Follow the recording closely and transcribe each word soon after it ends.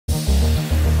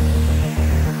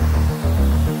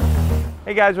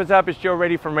Hey guys, what's up? It's Joe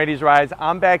Rady from Rady's Rides.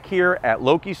 I'm back here at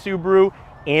Loki Subaru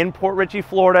in Port Richey,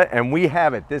 Florida, and we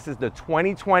have it. This is the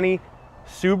 2020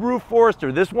 Subaru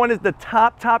Forester. This one is the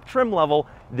top trim level.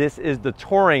 This is the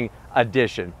Touring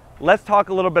Edition. Let's talk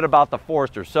a little bit about the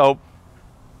Forester. So,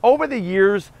 over the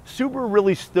years, Subaru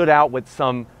really stood out with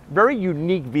some very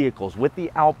unique vehicles, with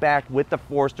the Outback, with the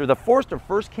Forester. The Forester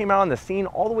first came out on the scene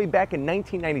all the way back in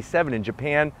 1997 in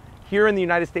Japan. Here in the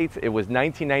United States, it was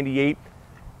 1998.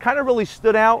 Kind of really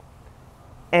stood out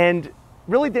and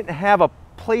really didn't have a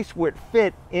place where it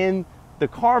fit in the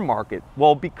car market.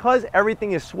 Well, because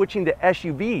everything is switching to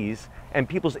SUVs and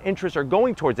people's interests are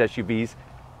going towards SUVs,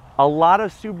 a lot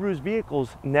of Subaru's vehicles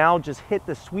now just hit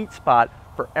the sweet spot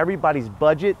for everybody's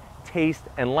budget, taste,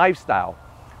 and lifestyle.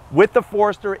 With the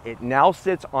Forester, it now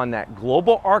sits on that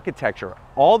global architecture.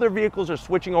 All their vehicles are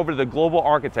switching over to the global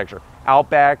architecture.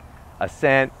 Outback,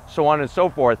 Ascent, so on and so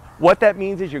forth. What that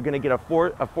means is you're going to get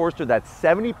a Forester that's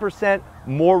 70%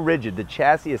 more rigid. The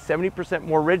chassis is 70%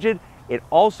 more rigid. It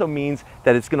also means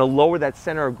that it's going to lower that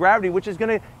center of gravity, which is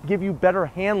going to give you better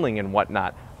handling and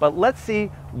whatnot. But let's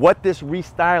see what this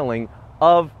restyling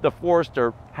of the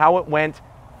Forester, how it went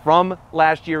from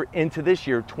last year into this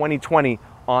year, 2020,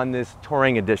 on this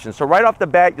Touring Edition. So right off the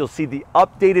bat, you'll see the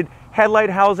updated headlight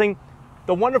housing.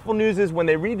 The wonderful news is when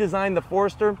they redesigned the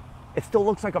Forester, it still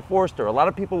looks like a Forester. A lot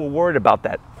of people were worried about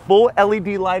that. Full LED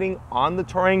lighting on the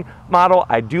Touring model.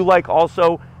 I do like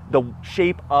also the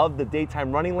shape of the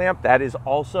daytime running lamp. That is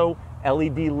also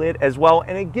LED lit as well.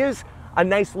 And it gives a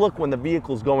nice look when the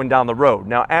vehicle's going down the road.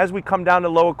 Now, as we come down the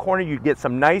lower corner, you get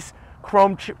some nice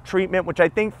chrome treatment, which I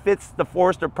think fits the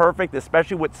Forester perfect,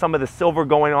 especially with some of the silver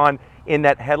going on in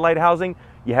that headlight housing.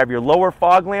 You have your lower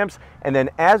fog lamps. And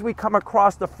then as we come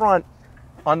across the front,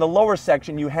 on the lower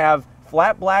section, you have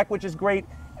flat black, which is great,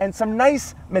 and some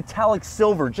nice metallic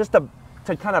silver just to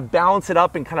kind of balance it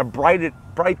up and kind of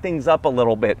bright things up a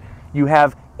little bit. You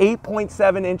have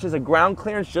 8.7 inches of ground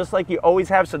clearance, just like you always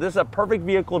have. So this is a perfect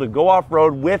vehicle to go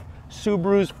off-road with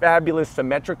Subaru's fabulous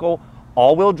symmetrical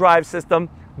all-wheel drive system.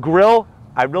 Grille,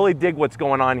 I really dig what's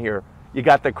going on here. You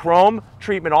got the chrome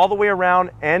treatment all the way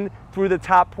around and through the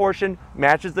top portion,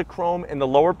 matches the chrome in the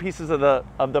lower pieces of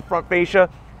the front fascia,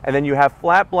 and then you have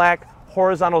flat black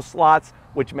horizontal slots,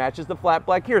 which matches the flat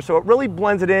black here. So it really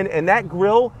blends it in, and that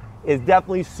grille is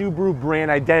definitely Subaru brand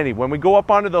identity. When we go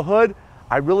up onto the hood,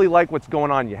 I really like what's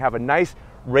going on. You have a nice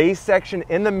raised section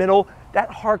in the middle that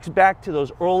harks back to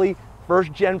those early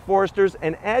first-gen Foresters.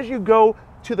 And as you go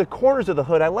to the corners of the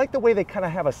hood, I like the way they kind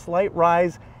of have a slight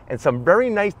rise and some very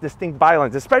nice distinct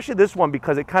bylines, especially this one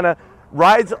because it kind of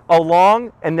rides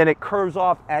along and then it curves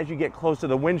off as you get close to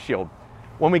the windshield.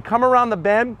 When we come around the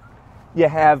bend, you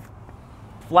have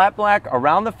flat black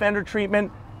around the fender treatment.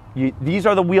 These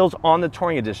are the wheels on the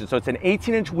Touring Edition. So it's an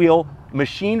 18-inch wheel,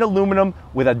 machined aluminum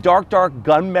with a dark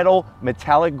gunmetal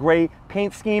metallic gray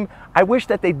paint scheme. I wish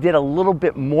that they did a little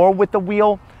bit more with the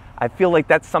wheel. I feel like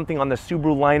that's something on the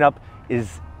Subaru lineup,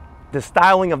 is the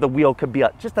styling of the wheel could be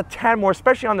just a tad more,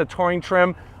 especially on the Touring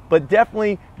trim, but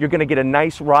definitely you're gonna get a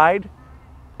nice ride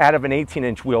out of an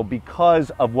 18-inch wheel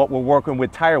because of what we're working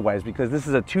with tire-wise, because this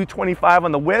is a 225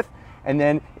 on the width. And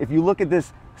then if you look at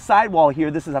this sidewall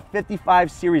here, this is a 55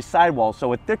 series sidewall.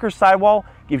 So a thicker sidewall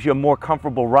gives you a more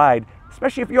comfortable ride,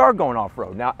 especially if you are going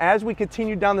off-road. Now, as we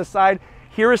continue down the side,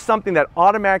 here is something that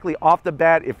automatically off the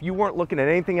bat, if you weren't looking at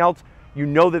anything else, you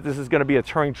know that this is going to be a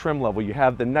Touring trim level. You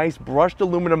have the nice brushed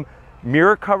aluminum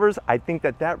mirror covers. I think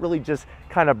that that really just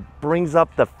kind of brings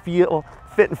up the feel,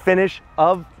 fit and finish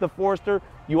of the Forester.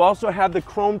 You also have the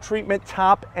chrome treatment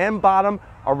top and bottom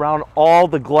around all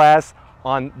the glass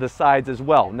on the sides as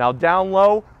well. Now down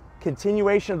low,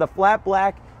 continuation of the flat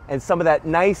black and some of that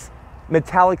nice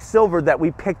metallic silver that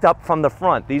we picked up from the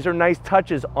front. These are nice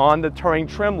touches on the Touring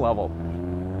trim level.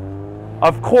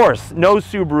 Of course, no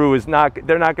Subaru is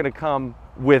they're not going to come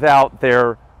without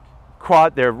their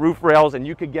roof rails, and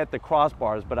you could get the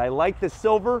crossbars, but I like the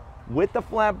silver with the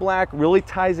flat black, really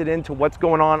ties it into what's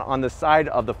going on the side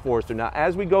of the Forester. Now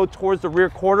as we go towards the rear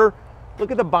quarter, look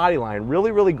at the body line,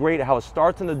 really great how it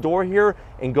starts in the door here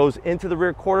and goes into the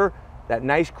rear quarter. That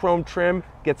nice chrome trim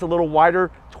gets a little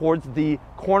wider towards the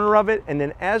corner of it. And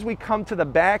then as we come to the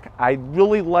back, I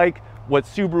really like what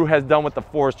Subaru has done with the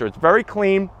Forester. It's very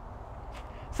clean.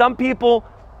 Some people,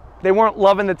 they weren't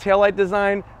loving the taillight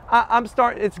design.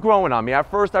 It's growing on me. At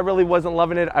first, I really wasn't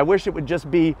loving it. I wish it would just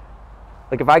be,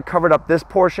 like if I covered up this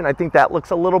portion, I think that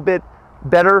looks a little bit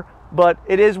better. But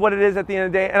it is what it is at the end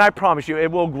of the day, and I promise you,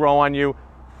 it will grow on you.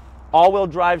 All-wheel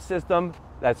drive system,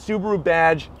 that Subaru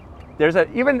badge. There's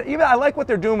even I like what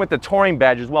they're doing with the Touring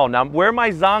badge as well. Now, where my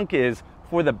zonk is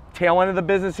for the tail end of the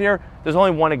business here, there's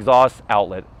only one exhaust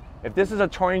outlet. If this is a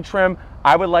touring trim,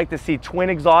 I would like to see twin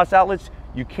exhaust outlets.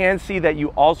 You can see that you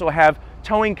also have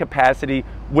towing capacity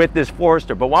with this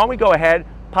Forester. But why don't we go ahead,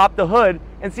 pop the hood,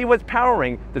 and see what's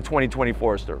powering the 2020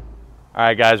 Forester. All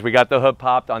right, guys, we got the hood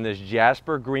popped on this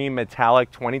Jasper Green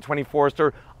Metallic 2020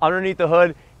 Forester. Underneath the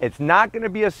hood, it's not gonna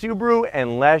be a Subaru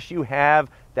unless you have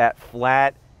that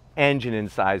flat engine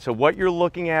inside. So what you're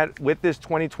looking at with this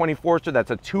 2020 Forester,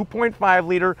 that's a 2.5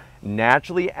 liter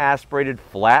naturally aspirated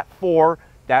flat 4.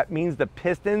 That means the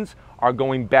pistons are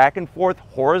going back and forth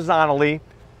horizontally.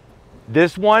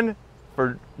 This one,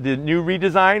 for the new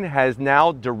redesign, has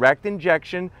now direct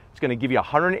injection. It's going to give you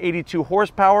 182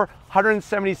 horsepower,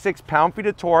 176 pound-feet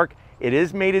of torque. It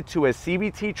is mated to a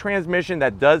CVT transmission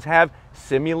that does have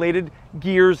simulated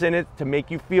gears in it to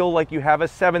make you feel like you have a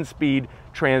 7-speed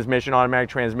transmission, automatic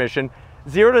transmission.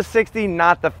 0 to 60,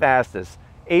 not the fastest.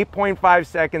 8.5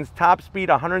 seconds, top speed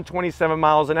 127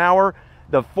 miles an hour.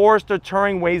 The Forester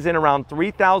Touring weighs in around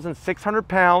 3,600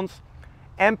 pounds.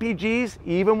 MPGs,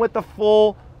 even with the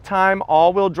full-time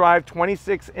all-wheel drive,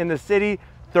 26 in the city,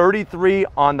 33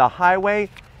 on the highway.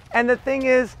 And the thing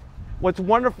is, what's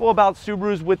wonderful about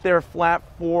Subarus with their flat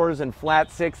 4s and flat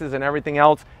 6s and everything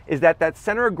else is that that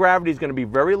center of gravity is going to be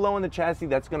very low in the chassis.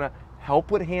 That's going to help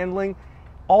with handling.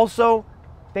 Also,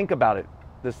 think about it,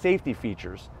 the safety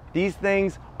features. These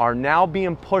things are now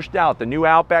being pushed out. The new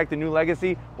Outback, the new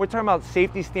Legacy, we're talking about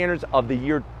safety standards of the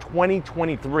year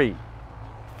 2023.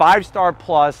 5-star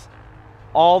plus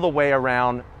all the way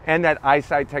around, and that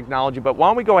eyesight technology. But why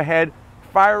don't we go ahead,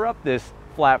 fire up this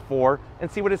flat 4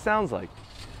 and see what it sounds like.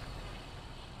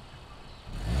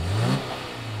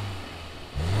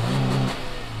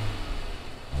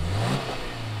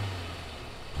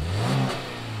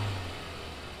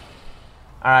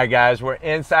 All right, guys, we're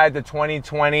inside the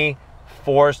 2020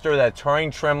 Forester, that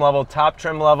touring trim level, top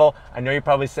trim level. I know you're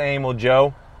probably saying, well,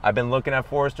 Joe, I've been looking at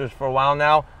Foresters for a while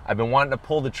now. I've been wanting to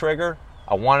pull the trigger.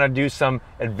 I want to do some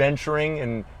adventuring,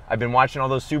 and I've been watching all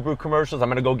those Subaru commercials. I'm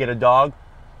going to go get a dog.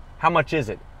 How much is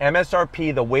it?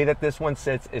 MSRP, the way that this one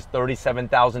sits, is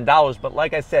 $37,000. But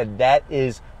like I said, that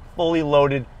is fully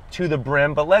loaded to the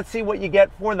brim. But let's see what you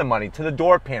get for the money. To the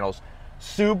door panels,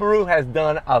 Subaru has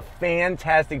done a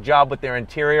fantastic job with their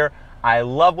interior. I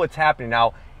love what's happening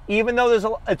now. Even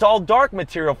though it's all dark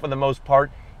material for the most part,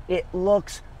 it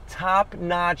looks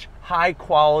top-notch, high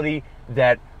quality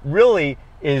that really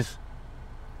is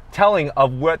telling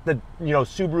of what the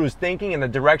Subaru is thinking and the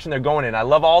direction they're going in. I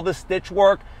love all the stitch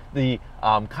work, the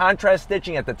contrast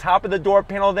stitching at the top of the door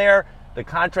panel there, the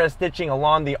contrast stitching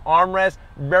along the armrest,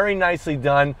 very nicely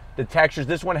done. The textures,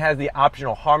 this one has the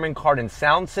optional Harman Kardon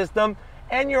sound system.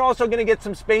 And you're also going to get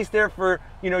some space there for,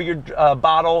 your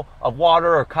bottle of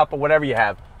water or cup or whatever you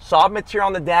have. Soft material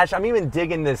on the dash. I'm even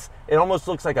digging this. It almost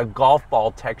looks like a golf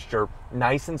ball texture.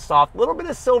 Nice and soft. A little bit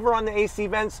of silver on the AC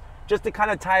vents just to kind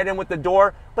of tie it in with the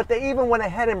door. But they even went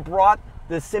ahead and brought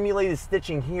the simulated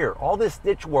stitching here. All this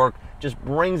stitch work just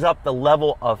brings up the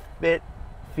level of fit,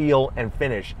 feel, and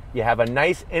finish. You have a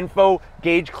nice info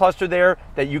gauge cluster there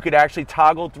that you could actually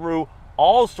toggle through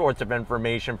all sorts of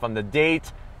information from the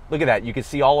date. Look at that. You can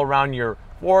see all around your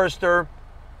Forester.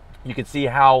 You can see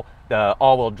how the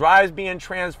all-wheel drive is being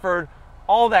transferred.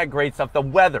 All that great stuff. The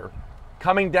weather.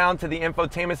 Coming down to the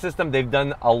infotainment system, they've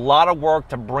done a lot of work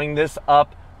to bring this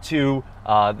up to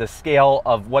the scale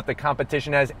of what the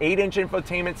competition has. 8-inch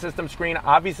infotainment system screen.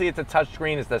 Obviously, it's a touch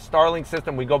screen. It's the Starlink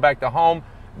system. We go back to home.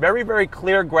 Very, very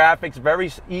clear graphics. Very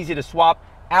easy to swap.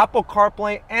 Apple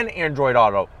CarPlay and Android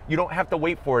Auto. You don't have to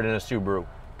wait for it in a Subaru.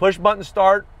 Push button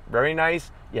start. Very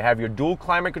nice. You have your dual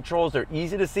climate controls. They're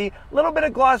easy to see. A little bit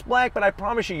of gloss black, but I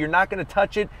promise you, you're not going to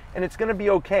touch it, and it's going to be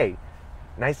okay.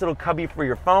 Nice little cubby for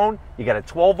your phone. You got a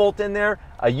 12-volt in there,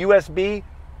 a USB,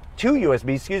 2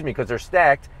 USB, excuse me, because they're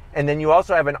stacked, and then you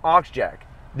also have an aux jack.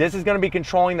 This is going to be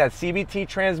controlling that CVT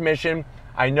transmission.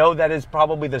 I know that is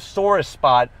probably the sorest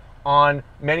spot on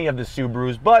many of the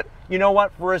Subarus, but you know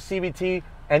what? For a CVT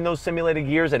and those simulated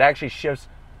gears, it actually shifts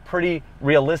pretty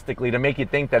realistically to make you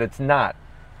think that it's not.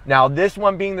 Now, this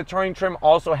one being the touring trim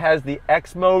also has the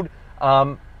X mode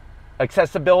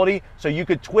accessibility. So you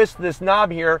could twist this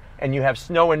knob here and you have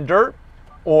snow and dirt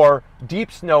or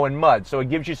deep snow and mud. So it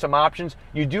gives you some options.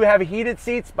 You do have heated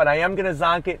seats, but I am going to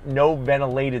zonk it, no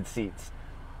ventilated seats.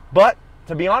 But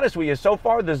to be honest with you, so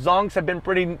far the zonks have been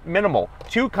pretty minimal.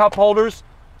 2 cup holders.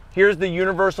 Here's the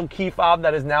universal key fob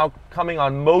that is now coming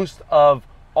on most of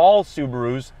all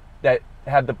Subarus that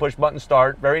have the push button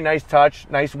start. Very nice touch,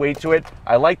 nice weight to it.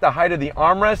 I like the height of the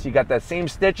armrest. You got that same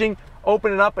stitching.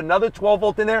 Open it up, another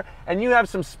 12-volt in there, and you have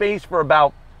some space for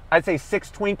about, I'd say 6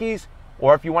 Twinkies,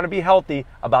 or if you want to be healthy,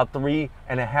 about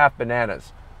 3.5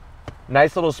 bananas.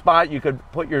 Nice little spot. You could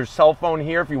put your cell phone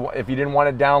here if you didn't want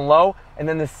it down low. And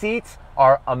then the seats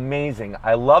are amazing.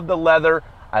 I love the leather.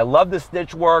 I love the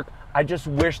stitch work. I just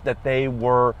wish that they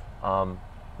were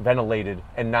ventilated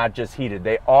and not just heated.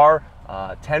 They are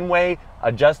 10-way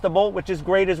adjustable, which is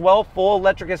great as well. Full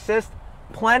electric assist,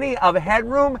 plenty of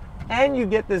headroom, and you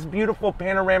get this beautiful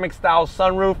panoramic style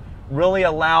sunroof. Really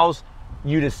allows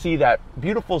you to see that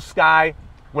beautiful sky.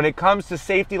 When it comes to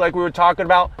safety, like we were talking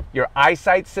about, your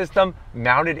eyesight system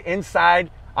mounted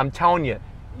inside, I'm telling you,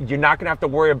 you're not gonna have to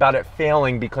worry about it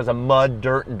failing because of mud,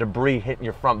 dirt, and debris hitting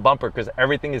your front bumper, because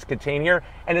everything is contained here.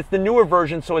 And it's the newer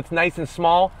version, so it's nice and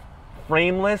small,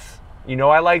 frameless. You know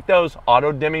I like those,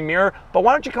 auto dimming mirror. But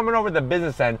why don't you come in over to the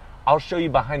business end? I'll show you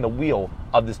behind the wheel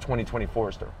of this 2020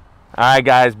 Forester. All right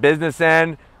guys, business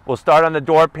end. We'll start on the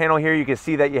door panel here. You can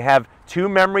see that you have 2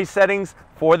 memory settings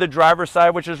for the driver's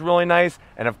side, which is really nice.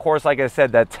 And of course, like I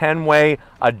said, that 10-way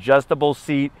adjustable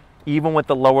seat, even with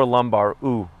the lower lumbar.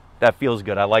 Ooh, that feels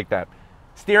good. I like that.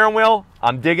 Steering wheel,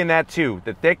 I'm digging that too.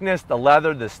 The thickness, the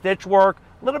leather, the stitch work,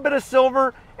 a little bit of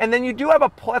silver, and then you do have a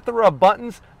plethora of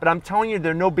buttons, but I'm telling you,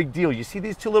 they're no big deal. You see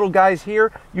these 2 little guys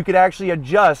here? You could actually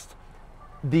adjust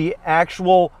the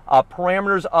actual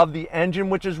parameters of the engine,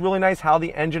 which is really nice, how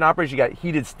the engine operates. You got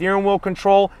heated steering wheel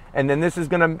control, and then this is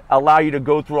gonna allow you to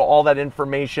go through all that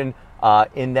information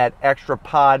in that extra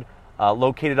pod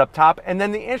located up top. And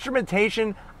then the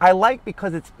instrumentation, I like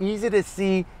because it's easy to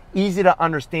see, easy to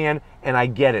understand, and I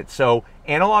get it. So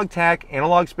analog tach,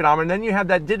 analog speedometer, and then you have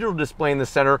that digital display in the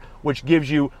center, which gives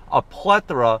you a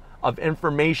plethora of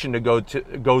information to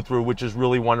go through, which is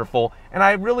really wonderful. And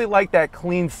I really like that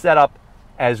clean setup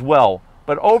as well.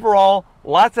 But overall,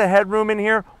 lots of headroom in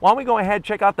here. Why don't we go ahead and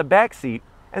check out the back seat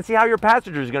and see how your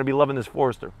passengers are going to be loving this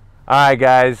Forester. All right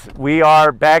guys, we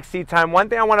are back seat time. One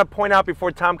thing I want to point out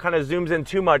before Tom kind of zooms in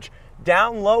too much,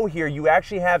 down low here you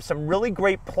actually have some really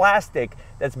great plastic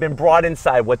that's been brought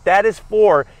inside. What that is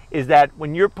for is that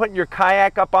when you're putting your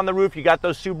kayak up on the roof, you got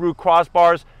those Subaru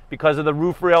crossbars because of the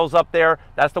roof rails up there.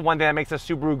 That's the one thing that makes a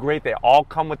Subaru great. They all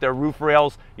come with their roof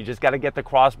rails. You just got to get the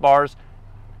crossbars.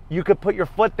 You could put your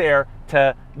foot there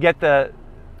to get the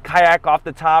kayak off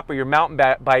the top or your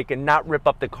mountain bike and not rip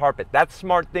up the carpet. That's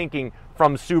smart thinking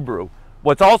from Subaru.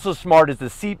 What's also smart is the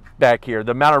seat back here,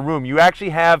 the amount of room. You actually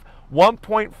have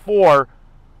 1.4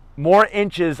 more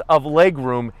inches of leg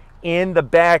room in the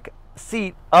back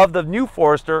seat of the new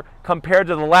Forester compared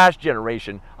to the last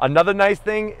generation. Another nice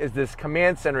thing is this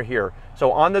command center here.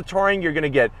 So on the Touring, you're gonna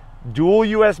get dual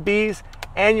USBs,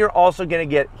 and you're also gonna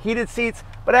get heated seats.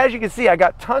 But as you can see, I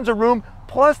got tons of room,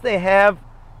 plus they have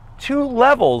 2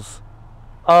 levels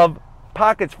of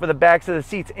pockets for the backs of the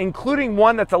seats, including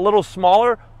one that's a little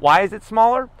smaller. Why is it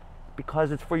smaller?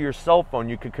 Because it's for your cell phone.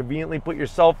 You could conveniently put your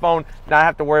cell phone, not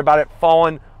have to worry about it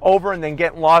falling over and then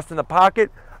getting lost in the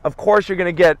pocket. Of course, you're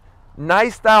gonna get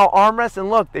nice style armrests, and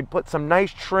look, they put some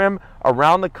nice trim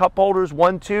around the cup holders,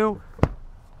 1, 2,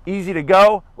 easy to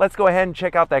go. Let's go ahead and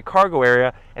check out that cargo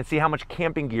area and see how much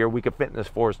camping gear we could fit in this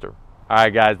Forester. All right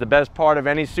guys, the best part of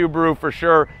any Subaru for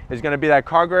sure is gonna be that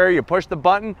cargo area. You push the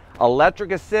button,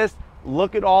 electric assist,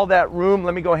 look at all that room.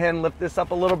 Let me go ahead and lift this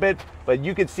up a little bit, but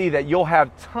you can see that you'll have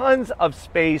tons of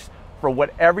space for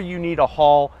whatever you need to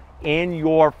haul in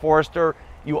your Forester.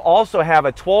 You also have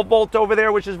a 12 volt over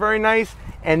there, which is very nice.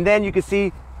 And then you can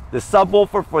see the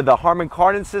subwoofer for the Harman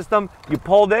Kardon system. You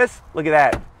pull this, look at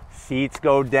that. Seats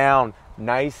go down,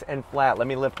 nice and flat. Let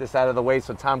me lift this out of the way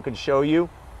so Tom can show you.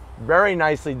 Very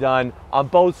nicely done on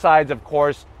both sides, of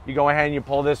course. You go ahead and you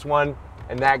pull this one,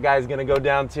 and that guy's gonna go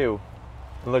down too.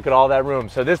 And look at all that room.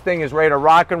 So this thing is ready to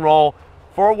rock and roll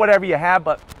for whatever you have,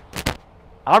 but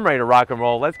I'm ready to rock and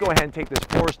roll. Let's go ahead and take this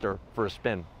Forester for a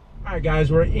spin. All right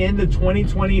guys, we're in the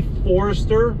 2020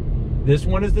 Forester. This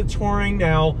one is the Touring.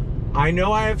 Now, I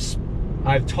know I've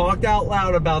talked out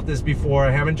loud about this before.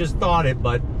 I haven't just thought it,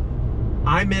 but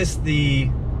I miss the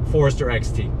Forester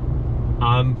XT.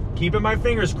 I'm keeping my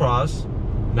fingers crossed,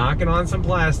 knocking on some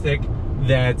plastic,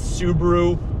 that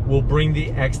Subaru will bring the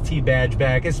XT badge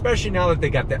back, especially now that they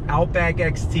got the Outback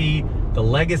XT, the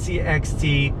Legacy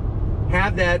XT,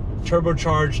 have that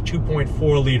turbocharged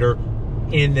 2.4 liter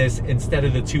in this instead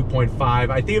of the 2.5.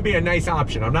 I think it'd be a nice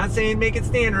option. I'm not saying make it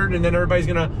standard and then everybody's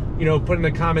gonna, you know, put in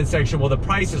the comment section, well, the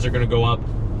prices are gonna go up.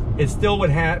 It still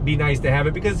would be nice to have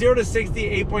it, because 0 to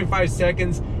 60, 8.5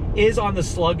 seconds is on the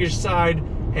sluggish side,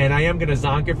 and I am gonna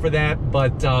zonk it for that.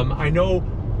 But I know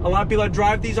a lot of people that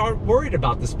drive these aren't worried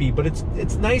about the speed, but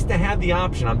it's nice to have the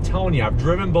option. I'm telling you, I've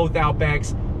driven both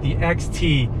Outbacks. The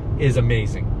XT is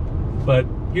amazing. But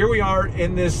here we are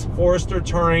in this Forester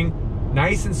Touring,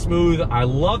 nice and smooth. I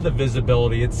love the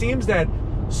visibility. It seems that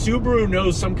Subaru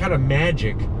knows some kind of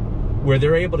magic where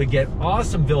they're able to get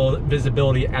awesome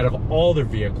visibility out of all their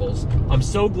vehicles. I'm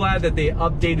so glad that they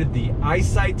updated the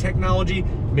eyesight technology,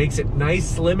 makes it nice,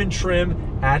 slim and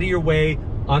trim, out of your way,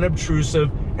 unobtrusive.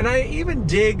 And I even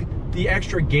dig the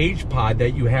extra gauge pod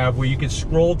that you have where you can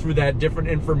scroll through that different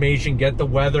information, get the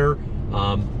weather,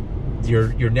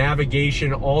 your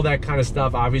navigation, all that kind of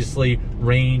stuff, obviously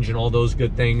range and all those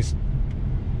good things.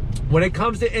 When it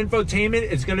comes to infotainment,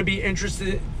 it's going to be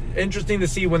interesting to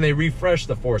see when they refresh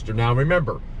the Forester. Now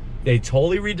remember, they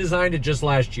totally redesigned it just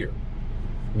last year.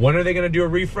 When are they going to do a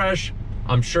refresh?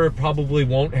 I'm sure it probably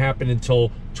won't happen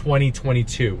until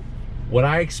 2022. What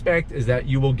I expect is that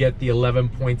you will get the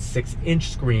 11.6-inch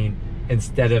screen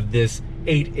instead of this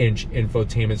 8-inch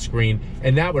infotainment screen,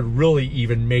 and that would really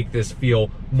even make this feel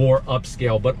more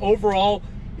upscale. But overall,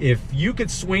 if you could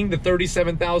swing the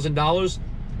 $37,000,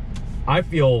 I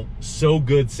feel so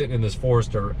good sitting in this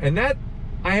Forester, and that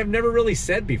I have never really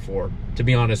said before, to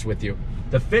be honest with you.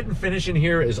 The fit and finish in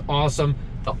here is awesome.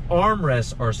 The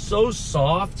armrests are so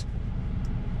soft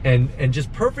and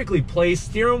just perfectly placed.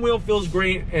 Steering wheel feels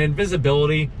great, and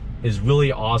visibility is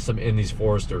really awesome in these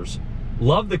Foresters.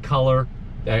 Love the color.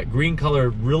 That green color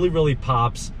really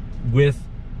pops with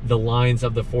the lines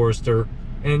of the Forester,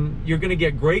 and you're gonna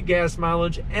get great gas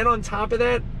mileage, and on top of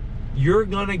that, you're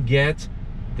gonna get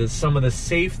some of the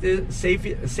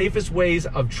safest ways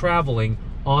of traveling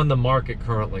on the market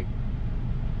currently.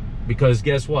 Because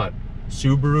guess what?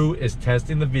 Subaru is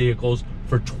testing the vehicles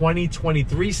for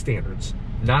 2023 standards,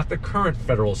 not the current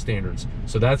federal standards.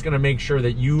 So that's gonna make sure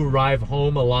that you arrive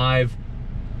home alive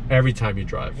every time you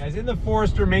drive. Guys, in the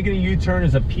Forester, making a U-turn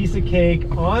is a piece of cake.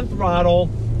 On throttle,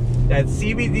 that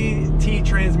CVT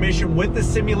transmission with the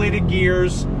simulated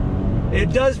gears,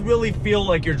 it does really feel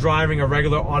like you're driving a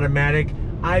regular automatic.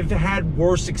 I've had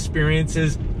worse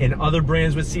experiences in other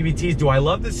brands with CVTs. Do I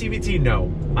love the CVT?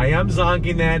 No. I am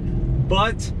zonking that,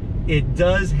 but it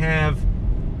does have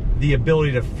the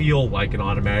ability to feel like an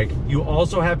automatic. You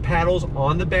also have paddles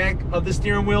on the back of the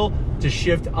steering wheel to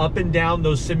shift up and down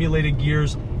those simulated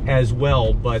gears as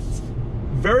well, but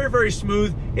very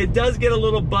smooth. It does get a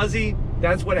little buzzy.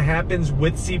 That's what happens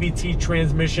with CVT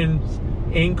transmissions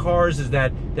in cars, is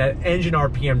that engine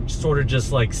RPM sort of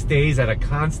just like stays at a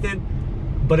constant,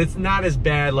 but it's not as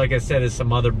bad, like I said, as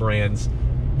some other brands.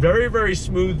 Very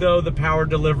smooth though, the power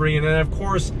delivery, and then of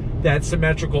course that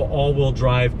symmetrical all-wheel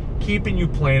drive, keeping you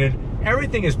planted.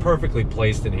 Everything is perfectly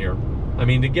placed in here. I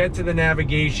mean, to get to the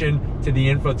navigation, to the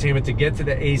infotainment, to get to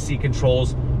the AC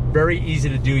controls, very easy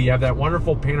to do. You have that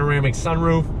wonderful panoramic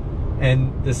sunroof,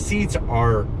 and the seats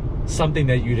are something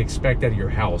that you'd expect out of your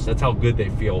house. That's how good they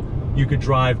feel. You could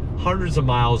drive hundreds of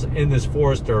miles in this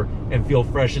Forester and feel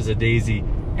fresh as a daisy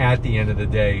at the end of the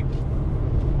day.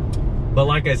 But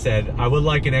like I said, I would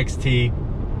like an XT.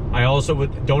 I also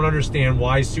don't understand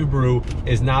why Subaru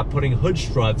is not putting hood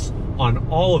struts on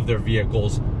all of their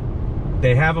vehicles.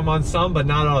 They have them on some, but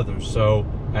not others. So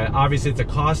obviously it's a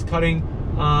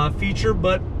cost-cutting feature,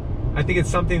 but I think it's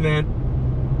something that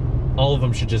all of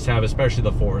them should just have, especially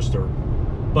the Forester.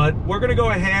 But we're gonna go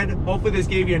ahead. Hopefully this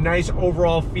gave you a nice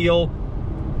overall feel.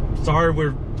 Sorry,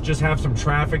 we just have some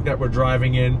traffic that we're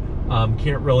driving in.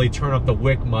 Can't really turn up the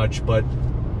wick much, but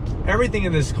everything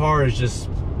in this car is just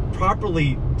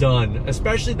properly done,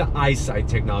 especially the eyesight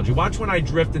technology. Watch when I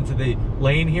drift into the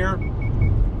lane here.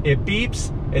 It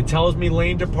beeps, it tells me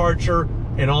lane departure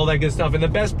and all that good stuff. And the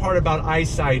best part about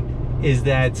eyesight is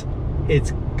that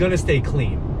it's gonna stay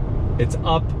clean. It's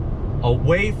up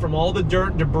away from all the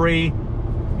dirt and debris,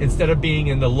 instead of being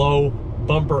in the low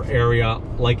bumper area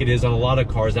like it is on a lot of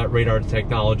cars. That radar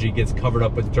technology gets covered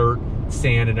up with dirt,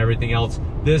 sand, and everything else.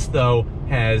 This though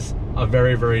has a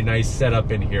very nice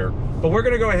setup in here. But we're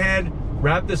gonna go ahead,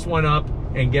 wrap this one up,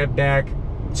 and get back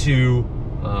to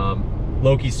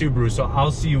Loki Subaru. So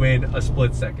I'll see you in a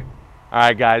split second. All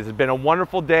right, guys, it's been a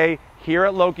wonderful day here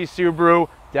at Loki Subaru.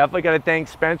 Definitely got to thank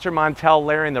Spencer, Montel,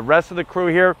 Larry, and the rest of the crew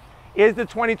here. Is the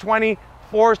 2020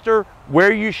 Forester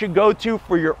where you should go to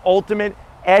for your ultimate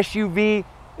SUV?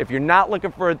 If you're not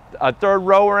looking for a third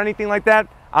row or anything like that,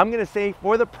 I'm going to say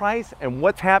for the price and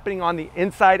what's happening on the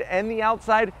inside and the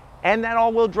outside and that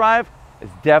all-wheel drive,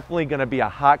 it's definitely going to be a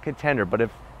hot contender. But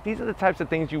if these are the types of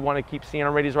things you want to keep seeing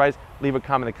on Raiti's Rise, leave a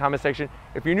comment in the comment section.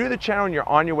 If you're new to the channel and you're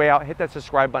on your way out, hit that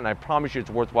subscribe button. I promise you it's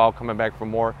worthwhile coming back for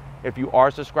more. If you are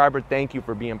a subscriber, thank you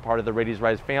for being part of the Raiti's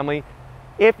Rise family.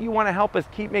 If you want to help us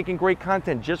keep making great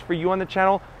content just for you on the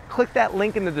channel, click that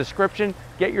link in the description.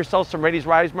 Get yourself some Raiti's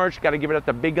Rise merch. Got to give it up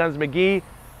to Big Guns McGee,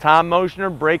 Tom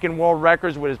Moschner, breaking world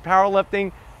records with his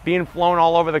powerlifting, being flown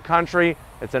all over the country.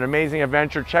 It's an amazing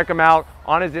adventure. Check him out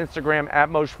on his Instagram at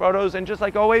Mosh Photos. And just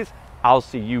like always, I'll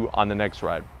see you on the next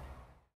ride.